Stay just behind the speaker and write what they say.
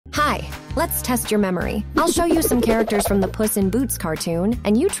Let's test your memory. I'll show you some characters from the Puss in Boots cartoon,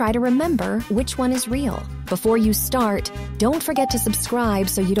 and you try to remember which one is real. Before you start, don't forget to subscribe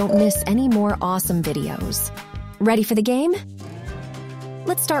so you don't miss any more awesome videos. Ready for the game?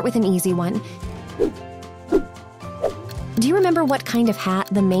 Let's start with an easy one. Do you remember what kind of hat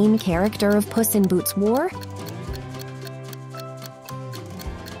the main character of Puss in Boots wore?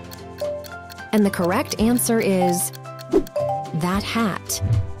 And the correct answer is that hat.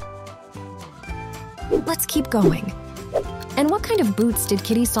 Let's keep going. And what kind of boots did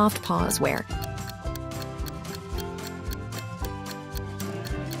Kitty Softpaws wear?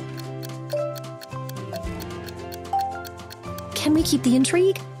 Can we keep the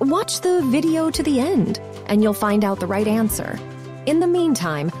intrigue? Watch the video to the end, and you'll find out the right answer. In the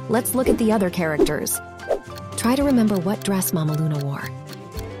meantime, let's look at the other characters. Try to remember what dress Mama Luna wore.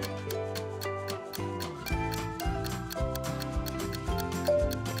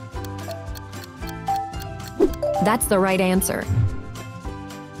 That's the right answer.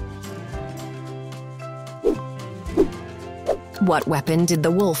 What weapon did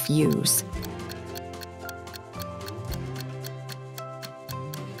the wolf use?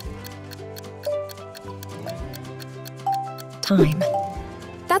 Time.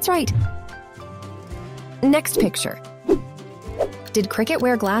 That's right. Next picture. Did Cricket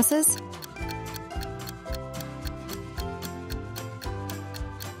wear glasses?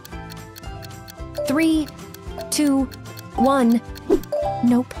 Three, 2, 1.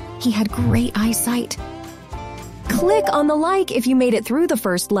 Nope, he had great eyesight. Click on the like if you made it through the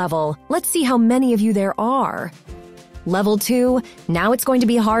first level. Let's see how many of you there are. Level 2, now it's going to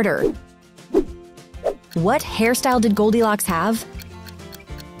be harder. What hairstyle did Goldilocks have?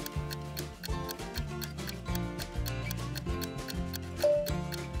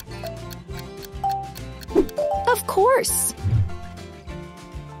 Of course!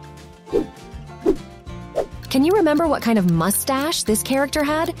 Can you remember what kind of mustache this character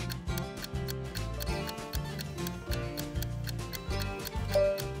had?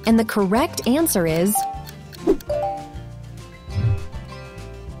 And the correct answer is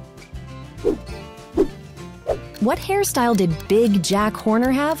what hairstyle did Big Jack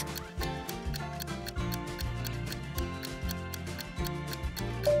Horner have?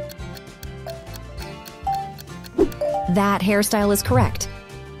 That hairstyle is correct.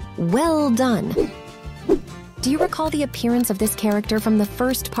 Well done. Do you recall the appearance of this character from the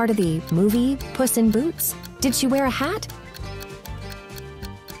first part of the movie, Puss in Boots? Did she wear a hat?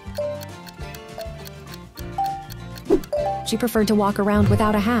 She preferred to walk around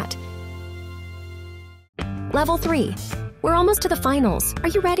without a hat. Level 3. We're almost to the finals. Are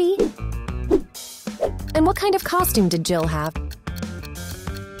you ready? And what kind of costume did Jill have?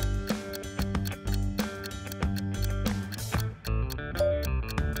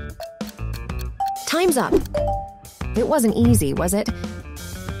 Time's up. It wasn't easy, was it?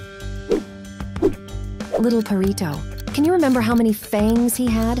 Little Perito. Can you remember how many fangs he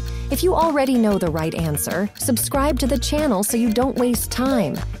had? If you already know the right answer, subscribe to the channel so you don't waste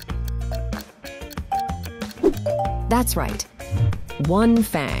time. That's right. 1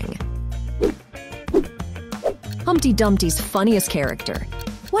 fang. Humpty Dumpty's funniest character.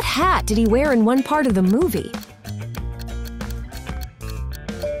 What hat did he wear in one part of the movie?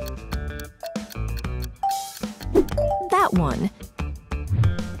 That one.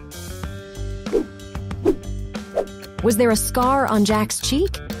 Was there a scar on Jack's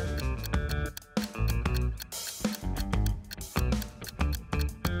cheek?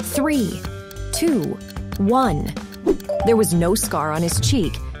 Three, 2, 1. There was no scar on his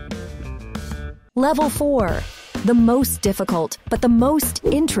cheek. Level 4. The most difficult, but the most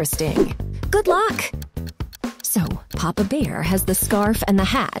interesting. Good luck! So, Papa Bear has the scarf and the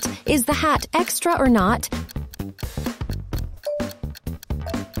hat. Is the hat extra or not?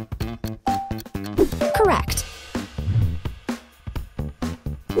 Correct.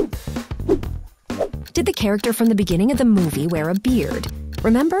 Did the character from the beginning of the movie wear a beard?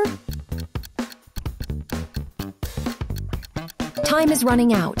 Remember? Time is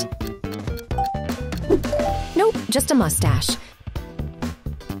running out. Nope, just a mustache.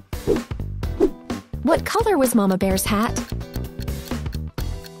 What color was Mama Bear's hat?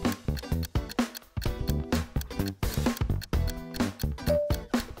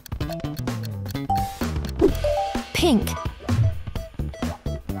 Pink.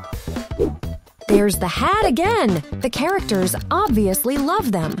 There's the hat again! The characters obviously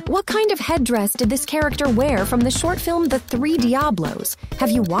love them. What kind of headdress did this character wear from the short film The Three Diablos?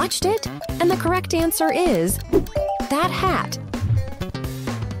 Have you watched it? And the correct answer is that hat.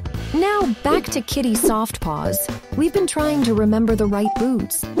 Now back to Kitty Softpaws. We've been trying to remember the right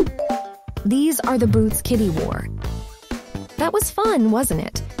boots. These are the boots Kitty wore. That was fun, wasn't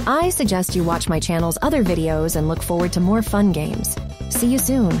it? I suggest you watch my channel's other videos and look forward to more fun games. See you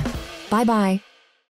soon. Bye-bye.